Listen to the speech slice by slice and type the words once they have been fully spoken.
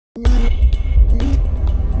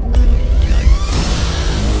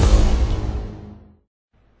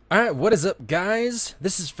Alright, what is up, guys?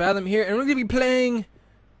 This is Fathom here, and we're going to be playing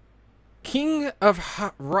King of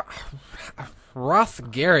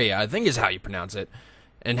Hrothgaria, I think is how you pronounce it.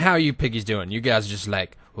 And how you piggies doing? You guys are just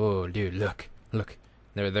like, oh, dude, look.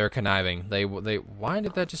 They're conniving. Why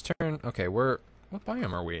did that just turn? Okay, what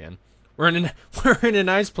biome are we in? We're in an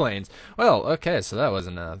ice plains. Well, okay, so that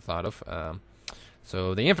wasn't thought of.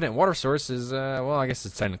 So the infinite water source is, well, I guess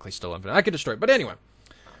it's technically still infinite. I could destroy it, but anyway.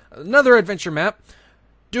 Another adventure map.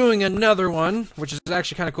 Doing another one, which is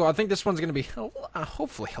actually kind of cool. I think this one's going to be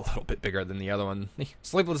hopefully a little bit bigger than the other one.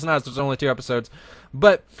 Sleepless Nights, there's only 2 episodes.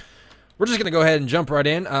 But we're just going to go ahead and jump right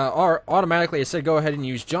in. Automatically, I said go ahead and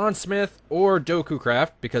use John Smith or Doku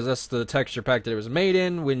Craft, because that's the texture pack that it was made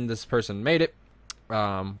in when this person made it.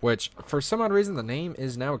 Which, for some odd reason, the name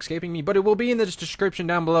is now escaping me. But it will be in the description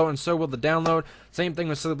down below, and so will the download. Same thing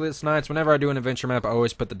with Sleepless Nights. Whenever I do an adventure map, I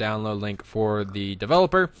always put the download link for the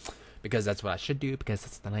developer. Because that's what I should do, because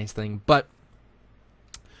that's the nice thing. But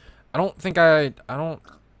I don't think I don't...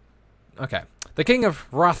 Okay. The King of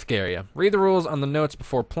Hrothgaria. Read the rules on the notes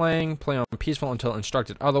before playing. Play on peaceful until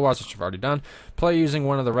instructed otherwise, which I've already done. Play using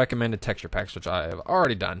one of the recommended texture packs, which I have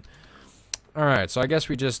already done. Alright, so I guess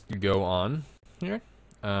we just go on here.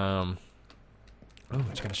 Oh,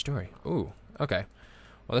 it's got a story. Ooh, okay.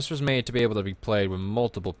 Well, this was made to be able to be played with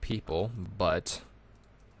multiple people, but...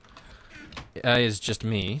 it is just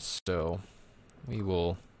me, so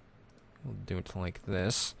we'll do it like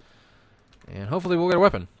this, and hopefully we'll get a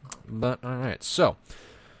weapon. But alright, so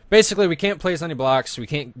basically we can't place any blocks. We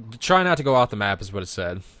can't try not to go off the map, is what it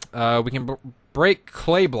said. We can break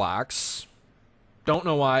clay blocks. Don't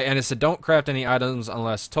know why, and it said don't craft any items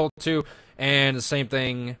unless told to. And the same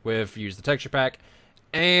thing with use the texture pack.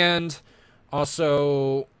 And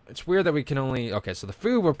also, it's weird that we can only... okay, so the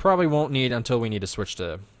food we probably won't need until we need to switch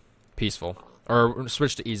to peaceful, or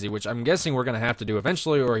switch to easy, which I'm guessing we're going to have to do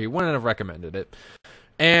eventually, or he wouldn't have recommended it.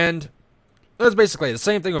 And that's basically the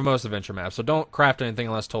same thing with most adventure maps, so don't craft anything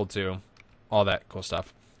unless told to. All that cool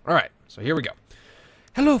stuff. Alright, so here we go.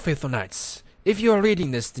 Hello, faithful knights. If you are reading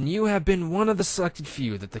this, then you have been one of the selected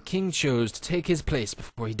few that the king chose to take his place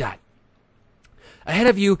before he died. Ahead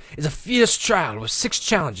of you is a fierce trial with 6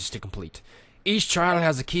 challenges to complete. Each trial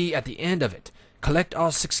has a key at the end of it. Collect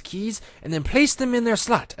all 6 keys, and then place them in their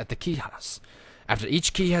slot at the key house. After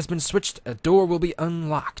each key has been switched, a door will be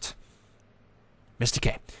unlocked. Mr.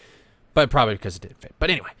 K. But probably because it didn't fit. But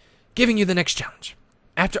anyway, giving you the next challenge.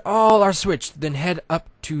 After all are switched, then head up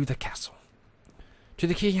to the castle. To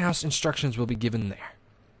the key house, instructions will be given there.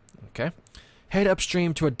 Okay. Head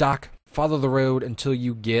upstream to a dock, follow the road until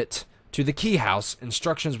you get to the key house.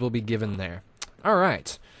 Instructions will be given there.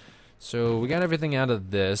 Alright. So we got everything out of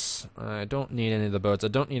this. I don't need any of the boats. I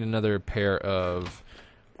don't need another pair of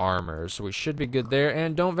armor. So we should be good there.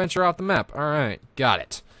 And don't venture off the map. Alright. Got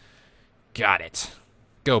it. Got it.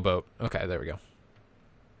 Go boat. Okay, there we go.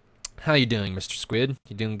 How you doing, Mr. Squid?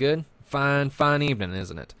 You doing good? Fine evening,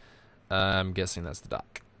 isn't it? I'm guessing that's the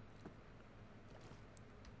dock.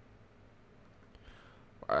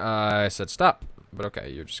 I said stop. But okay,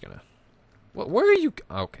 you're just gonna... where are you...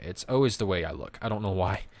 okay, it's always the way I look. I don't know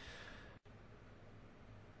why.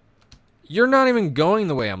 You're not even going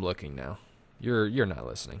the way I'm looking now. You're not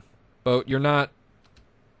listening. Boat, you're not...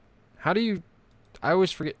 how do you... I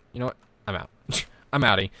always forget... you know what? I'm out. I'm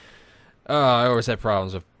outie. I always have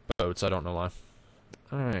problems with boats. I don't know why.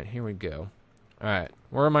 Alright, here we go. Alright,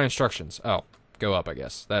 where are my instructions? Oh, go up, I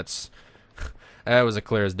guess. That's... that was a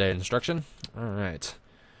clear as day instruction. Alright.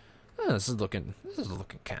 Oh, this is looking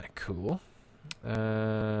kind of cool.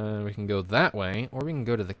 We can go that way, or we can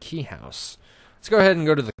go to the key house. Let's go ahead and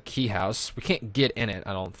go to the key house. We can't get in it,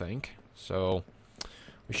 I don't think. So,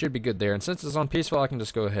 we should be good there. And since it's on peaceful, I can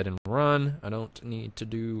just go ahead and run. I don't need to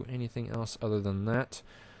do anything else other than that.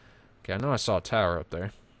 Okay, I know I saw a tower up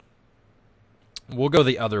there. We'll go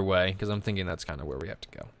the other way, because I'm thinking that's kind of where we have to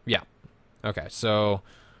go. Yeah. Okay, so...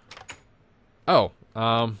 oh,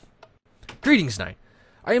 greetings, knight.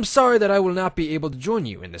 I am sorry that I will not be able to join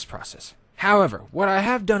you in this process. However, what I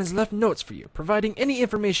have done is left notes for you, providing any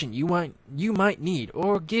information you might need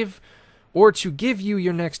or to give you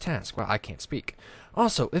your next task. Well, I can't speak.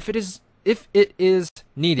 Also, if it is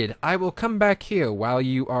needed, I will come back here while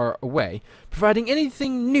you are away, providing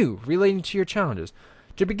anything new relating to your challenges.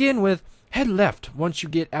 To begin with, head left once you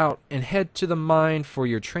get out and head to the mine for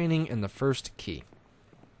your training and the first key.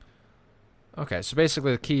 Okay, so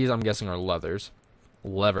basically the keys I'm guessing are levers.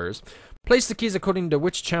 Place the keys according to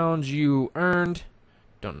which challenge you earned.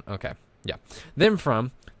 Okay, yeah. Then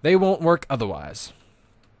from, they won't work otherwise.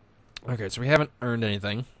 Okay, so we haven't earned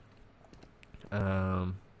anything.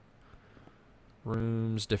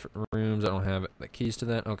 Rooms, different rooms. I don't have the keys to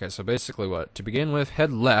that. Okay, so basically what? To begin with,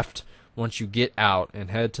 head left once you get out and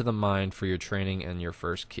head to the mine for your training and your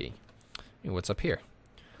first key. Hey, what's up here?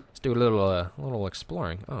 Let's do a little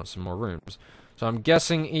exploring. Oh, some more rooms. So I'm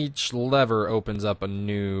guessing each lever opens up a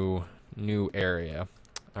new area.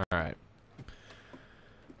 All right.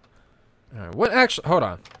 All right. What actually? Hold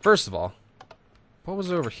on. First of all, what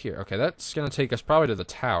was over here? Okay, that's gonna take us probably to the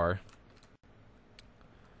tower.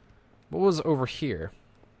 What was over here?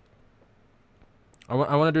 I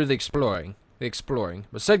want to do the exploring.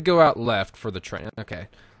 But said go out left for the train. Okay,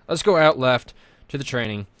 let's go out left to the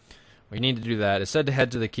training. We need to do that. It said to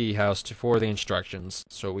head to the key house for the instructions.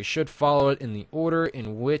 So we should follow it in the order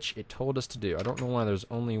in which it told us to do. I don't know why there's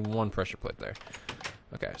only one pressure plate there.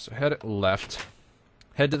 Okay, so head left.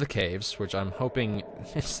 Head to the caves, which I'm hoping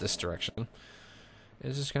is this direction.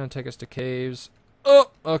 Is this going to take us to caves?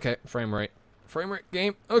 Oh, okay. Frame rate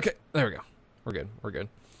game. Okay, there we go. We're good.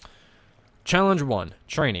 Challenge 1,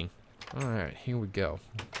 training. Alright, here we go.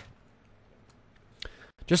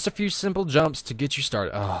 Just a few simple jumps to get you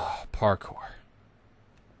started. Oh, parkour.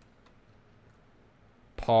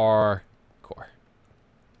 Parkour.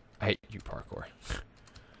 I hate you, parkour.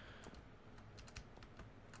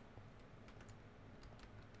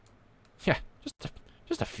 Yeah,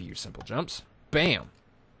 just a few simple jumps. Bam.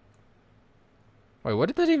 Wait, what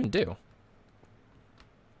did that even do?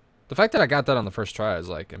 The fact that I got that on the first try is,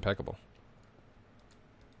 like, impeccable.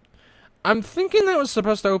 I'm thinking that was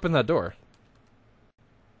supposed to open that door.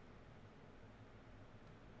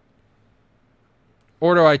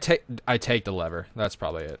 Or do I take the lever? That's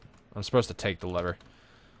probably it. I'm supposed to take the lever.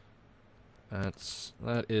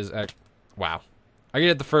 That is wow. I get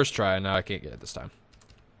it the first try, and now I can't get it this time.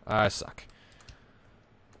 I suck.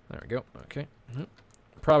 There we go. Okay.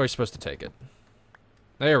 Probably supposed to take it.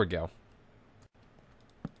 There we go.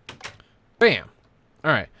 Bam.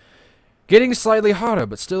 Alright. Getting slightly harder,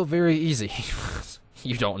 but still very easy.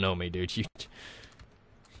 You don't know me, dude.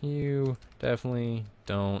 You definitely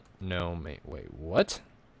don't know me. Wait, what?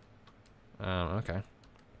 Oh, okay.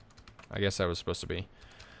 I guess that was supposed to be.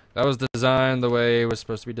 That was designed the way it was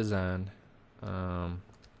supposed to be designed. Oh.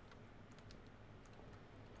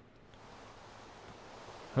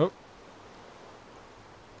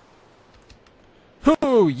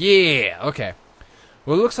 Oh, yeah! Okay.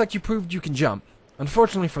 Well, it looks like you proved you can jump.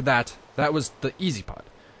 Unfortunately for that, that was the easy part.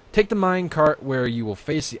 Take the mine cart where you will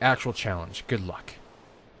face the actual challenge. Good luck.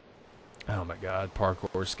 Oh my god,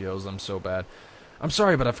 parkour skills, I'm so bad. I'm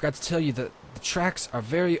sorry, but I forgot to tell you that the tracks are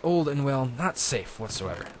very old and, well, not safe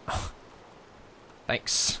whatsoever. Oh.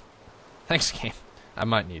 Thanks. Thanks, game. I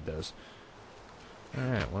might need those.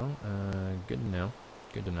 Alright, well, good to know.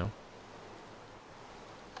 Good to know.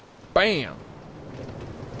 Bam!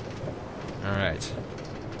 Alright.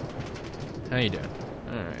 How you doing?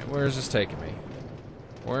 Alright, where is this taking me?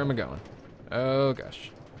 Where am I going? Oh,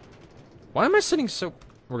 gosh. Why am I sitting so...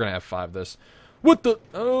 We're gonna F5 this. What the...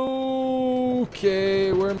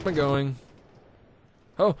 Okay, where am I going?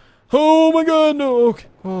 Oh. Oh my god, no! Okay.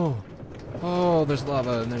 Oh. Oh, there's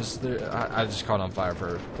lava, and I just caught on fire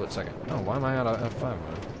for a split second. Oh, why am I out of F5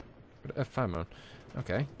 mode? Go to F5 mode.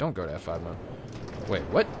 Okay, don't go to F5 mode. Wait,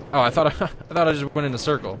 what? Oh, I thought I just went in a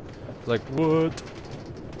circle. It's like, what?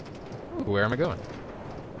 Ooh, where am I going?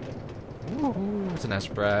 Ooh, it's a nice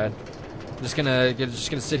ride. I'm just gonna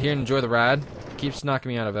sit here and enjoy the ride. Keeps knocking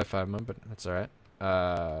me out of F5 mode, but that's alright.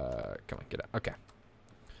 Come on, get out. Okay.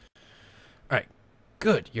 Alright.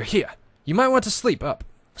 Good, you're here. You might want to sleep up.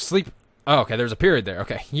 Sleep. Oh, okay, there's a period there.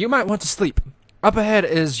 Okay. You might want to sleep. Up ahead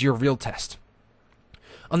is your real test.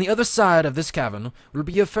 On the other side of this cavern will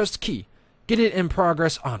be your first key. Get it in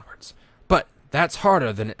progress onwards. But that's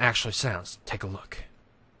harder than it actually sounds. Take a look.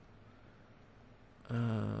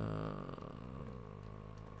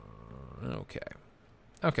 Okay.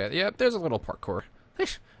 Okay, yeah, there's a little parkour.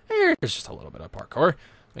 There's just a little bit of parkour.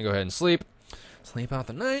 Let me go ahead and sleep. Sleep out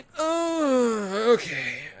the night. Oh,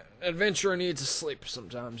 okay. Adventurer needs to sleep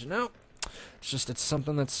sometimes, you know? It's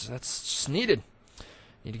something that's just needed.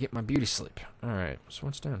 Need to get my beauty sleep. Alright, so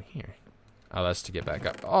what's down here? Oh, that's to get back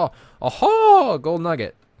up. Oh, oh, gold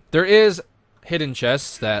nugget. There is hidden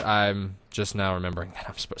chests that I'm just now remembering that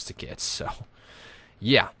I'm supposed to get, so...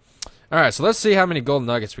 Yeah. Alright, so let's see how many gold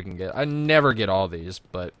nuggets we can get. I never get all these,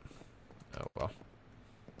 but... Oh, well.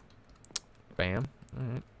 Bam.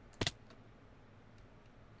 Alright.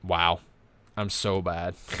 Wow. I'm so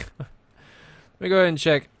bad. Let me go ahead and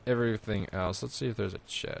check everything else. Let's see if there's a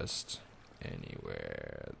chest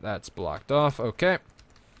anywhere. That's blocked off. Okay.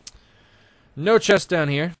 No chest down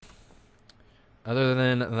here. Other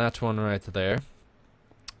than that one right there.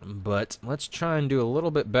 But let's try and do a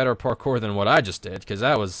little bit better parkour than what I just did, because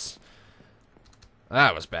that was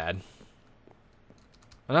bad.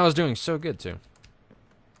 And I was doing so good too.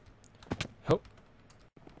 Hope.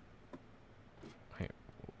 Wait.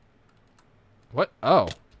 What? Oh.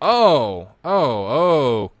 Oh.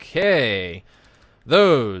 Oh. Okay.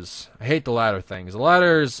 Those. I hate the ladder things. The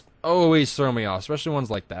ladders always throw me off, especially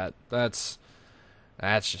ones like that. That's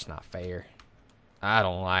just not fair. I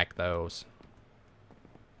don't like those.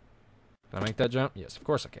 Can I make that jump? Yes, of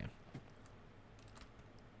course I can.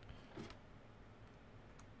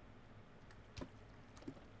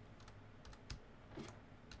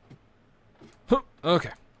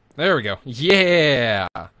 Okay. There we go. Yeah!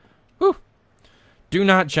 Whew. Do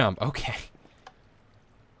not jump. Okay.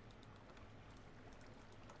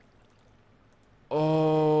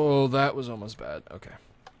 Oh, that was almost bad. Okay.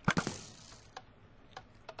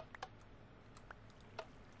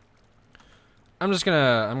 I'm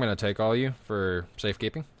gonna take all you for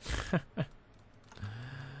safekeeping.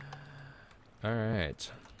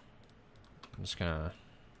 Alright. I'm just gonna...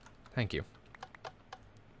 Thank you.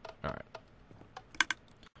 Alright.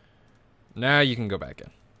 Now you can go back in.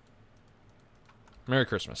 Merry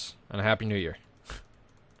Christmas, and a Happy New Year.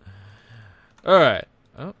 Alright.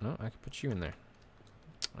 Oh, no, I can put you in there.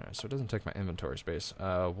 Alright, so it doesn't take my inventory space.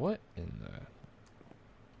 What in the...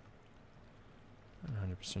 I'm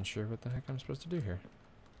not 100% sure what the heck I'm supposed to do here.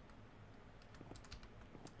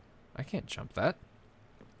 I can't jump that.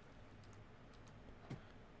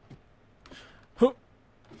 Huh.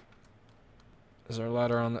 Is there a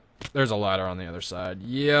ladder on the... There's a ladder on the other side.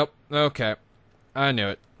 Yep. Okay. I knew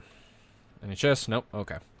it. Any chests? Nope.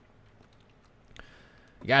 Okay.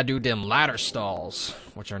 You gotta do them ladder stalls,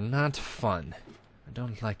 which are not fun. I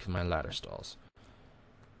don't like my ladder stalls.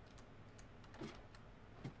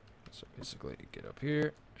 So basically, get up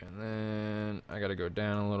here, and then I gotta go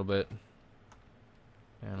down a little bit.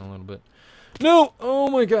 Down a little bit. No! Oh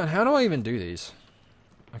my god, how do I even do these?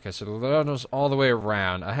 Okay, so the ladder's all the way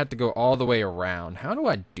around. I had to go all the way around. How do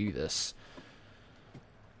I do this?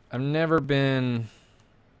 I've never been...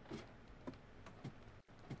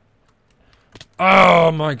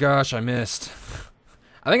 Oh my gosh, I missed.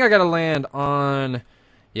 I think I gotta land on...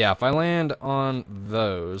 Yeah, if I land on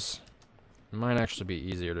those, it might actually be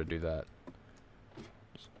easier to do that.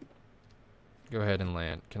 Go ahead and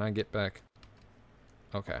land. Can I get back?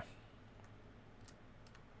 Okay.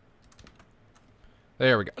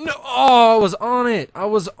 There we go. No! Oh, I was on it! I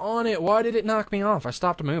was on it! Why did it knock me off? I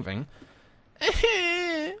stopped moving.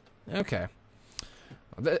 Okay.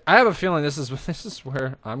 I have a feeling this is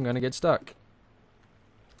where I'm gonna get stuck.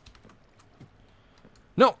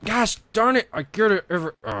 No, gosh darn it! I get it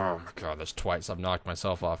every... Oh my god, that's twice I've knocked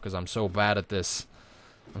myself off because I'm so bad at this.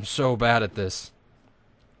 I'm so bad at this.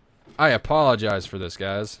 I apologize for this,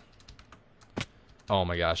 guys. Oh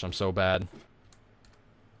my gosh, I'm so bad.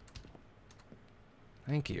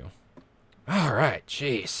 Thank you. Alright,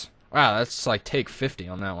 jeez. Wow, that's like take 50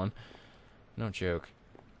 on that one. No joke.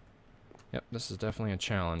 Yep, this is definitely a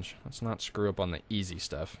challenge. Let's not screw up on the easy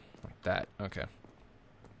stuff. Like that. Okay.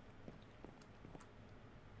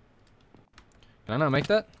 Can I not make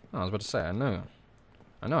that? Oh, I was about to say, I know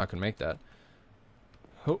I can make that.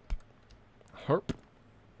 Hope. Herp.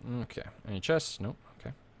 Okay. Any chests? Nope.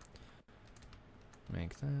 Okay.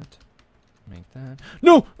 Make that. Make that.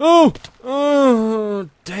 No! Oh! Oh!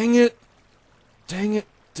 Dang it! Dang it!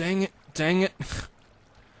 Dang it! Dang it!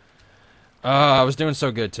 I was doing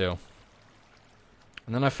so good too.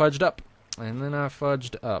 And then I fudged up. And then I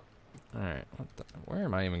fudged up. Alright. Where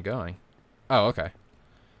am I even going? Oh, okay.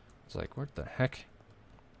 It's like, what the heck?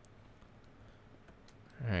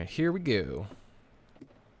 Alright, here we go.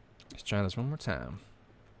 Let's try this one more time.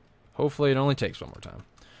 Hopefully it only takes one more time.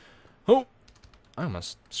 Oh! I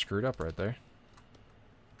almost screwed up right there.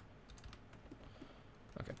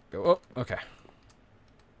 Okay, go up. Okay.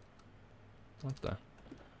 What the?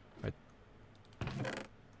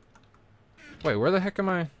 Wait, where the heck am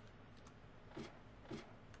I?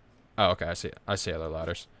 Oh, okay, I see other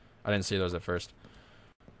ladders. I didn't see those at first.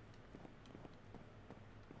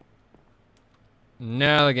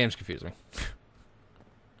 Now the game's confusing me.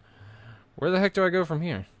 Where the heck do I go from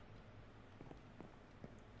here?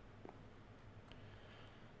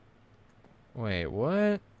 Wait,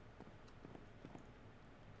 what?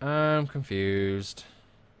 I'm confused.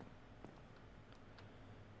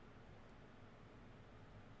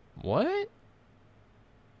 What?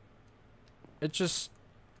 It just...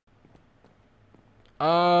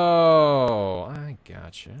 Oh, I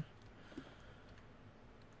gotcha.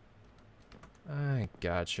 I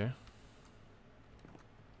gotcha.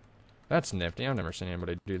 That's nifty. I've never seen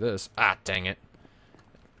anybody do this. Ah, dang it.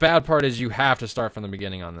 bad part is you have to start from the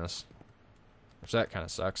beginning on this. Which that kind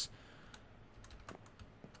of sucks.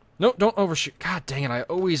 Nope, don't overshoot. God dang it, I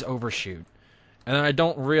always overshoot. And then I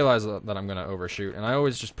don't realize that I'm going to overshoot. And I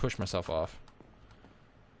always just push myself off.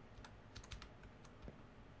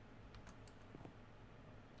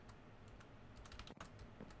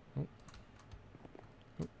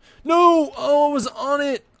 No! Oh, I was on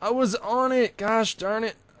it! I was on it! Gosh darn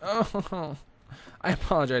it. Oh. I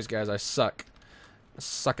apologize, guys. I suck. I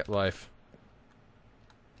suck at life.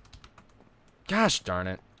 Gosh darn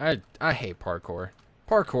it. I hate parkour.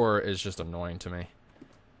 Parkour is just annoying to me.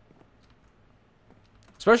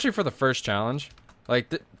 Especially for the first challenge.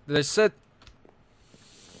 Like, they said...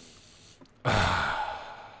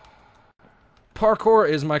 Parkour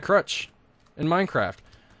is my crutch in Minecraft.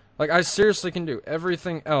 Like, I seriously can do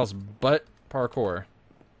everything else but parkour.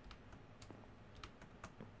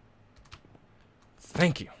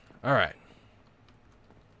 Thank you. Alright.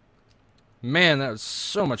 Man, that was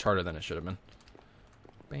so much harder than it should have been.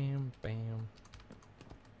 Bam, bam.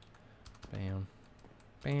 Bam.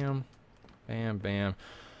 Bam. Bam, bam.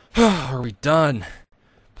 Are we done?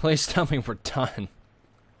 Please tell me we're done.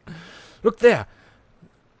 Look there.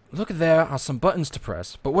 Look, there are some buttons to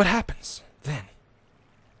press. But what happens then?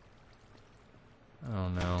 Oh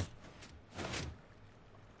no.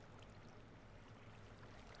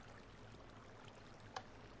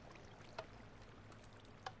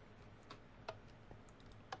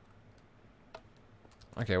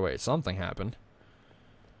 Okay, wait, something happened.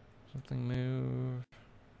 Something moved.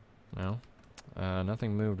 No.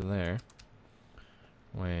 Nothing moved there.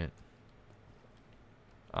 Wait.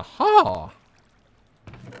 Aha!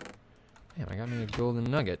 Damn, I got me a golden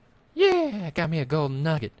nugget. Yeah, I got me a golden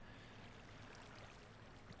nugget.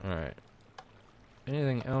 Alright.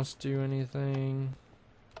 Anything else do anything?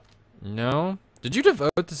 No? Did you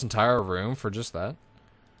devote this entire room for just that?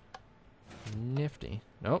 Nifty.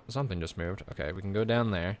 Nope, something just moved. Okay, we can go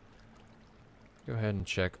down there. Go ahead and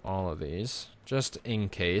check all of these. Just in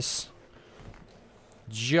case.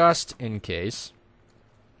 Just in case.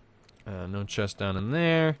 No chest down in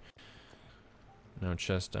there. No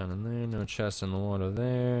chest down in there. No chest in the water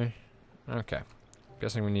there. Okay.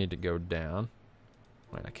 Guessing we need to go down.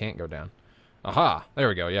 Wait, I can't go down. Aha! There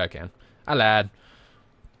we go. Yeah, I can. I lied.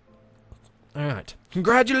 Alright.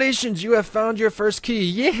 Congratulations! You have found your first key.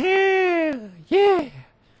 Yeah! Yeah!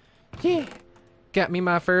 Yeah! Got me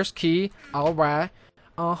my first key. Alright.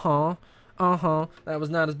 Uh-huh. Uh-huh. That was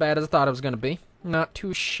not as bad as I thought it was gonna be. Not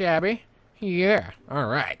too shabby. Yeah.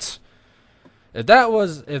 Alright. If that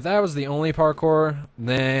was the only parkour,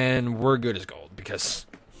 then we're good as gold, because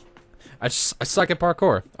I suck at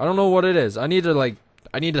parkour. I don't know what it is. I need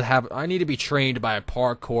to be trained by a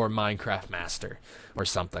parkour Minecraft master or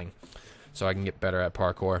something, so I can get better at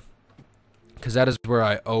parkour. Because that is where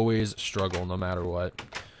I always struggle, no matter what.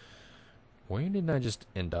 Where did I just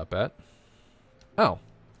end up at? Oh.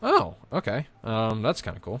 Oh, okay. That's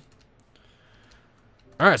kind of cool.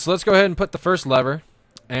 Alright, so let's go ahead and put the first lever.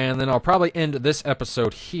 And then I'll probably end this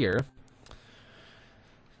episode here.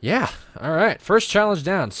 Yeah, alright. First challenge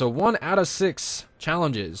down. So 1 out of 6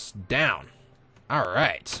 challenges down.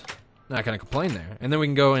 Alright. Not gonna complain there. And then we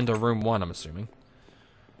can go into room 1, I'm assuming.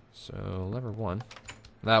 So, lever 1.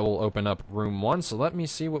 That will open up room 1, so let me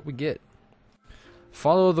see what we get.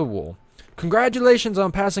 Follow the wool. Congratulations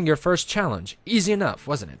on passing your first challenge. Easy enough,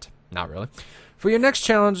 wasn't it? Not really. For your next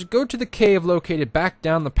challenge, go to the cave located back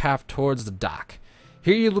down the path towards the dock.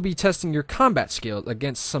 Here you will be testing your combat skill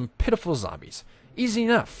against some pitiful zombies. Easy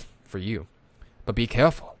enough for you. But be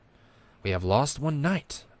careful. We have lost one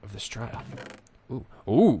night of this trial. Ooh.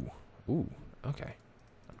 Ooh. Ooh. Okay.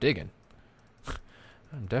 I'm digging.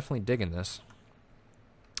 I'm definitely digging this.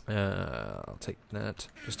 I'll take that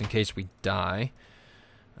just in case we die.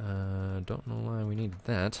 Don't know why we need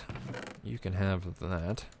that. You can have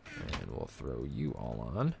that. And we'll throw you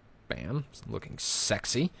all on. Bam. It's looking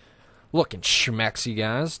sexy. Looking schmexy,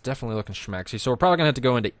 guys. Definitely looking schmexy. So we're probably going to have to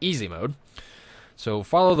go into easy mode. So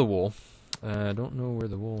follow the wool. I don't know where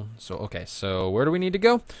the wool... So, okay. So where do we need to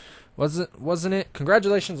go? Wasn't it?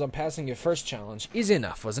 Congratulations on passing your first challenge. Easy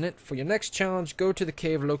enough, wasn't it? For your next challenge, go to the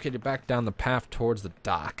cave located back down the path towards the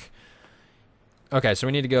dock. Okay, so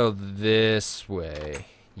we need to go this way.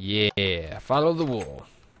 Yeah. Follow the wool.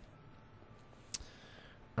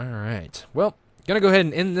 Alright. Well... Gonna go ahead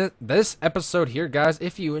and end this episode here, guys.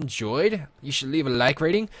 If you enjoyed, you should leave a like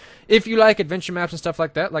rating. If you like adventure maps and stuff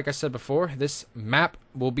like that, like I said before, this map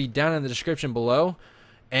will be down in the description below.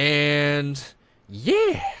 And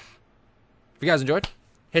yeah, if you guys enjoyed,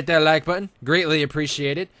 hit that like button. Greatly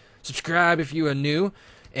appreciate it. Subscribe if you are new,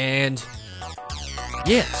 and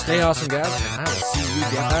yeah, stay awesome, guys, and I will see you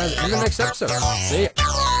guys in the next episode. See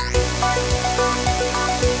ya.